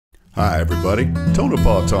Hi everybody,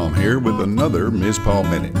 Tonopah Tom here with another Mizpah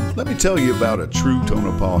Minute. Let me tell you about a true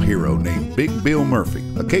Tonopah hero named Big Bill Murphy,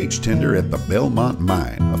 a cage tender at the Belmont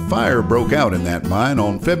Mine. A fire broke out in that mine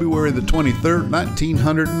on February the 23rd,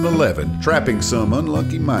 1911, trapping some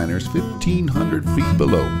unlucky miners 1,500 feet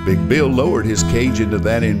below. Big Bill lowered his cage into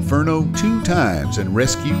that inferno 2 times and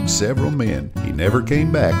rescued several men. He never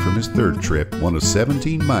came back from his third trip, one of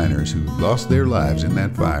 17 miners who lost their lives in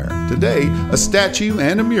that fire. Today, a statue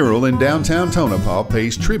and a mural in downtown Tonopah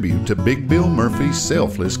pays tribute to Big Bill Murphy's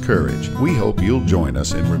selfless courage. We hope you'll join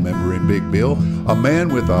us in remembering Big Bill, a man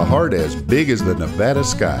with a heart as big as the Nevada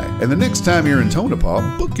sky. And the next time you're in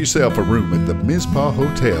Tonopah, book yourself a room at the Mizpah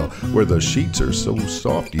Hotel, where the sheets are so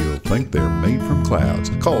soft you'll think they're made from clouds.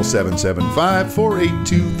 Call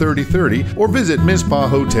 775-482-3030 or visit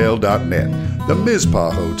MizpahHotel.net. The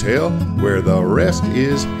Mizpah Hotel, where the rest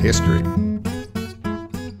is history.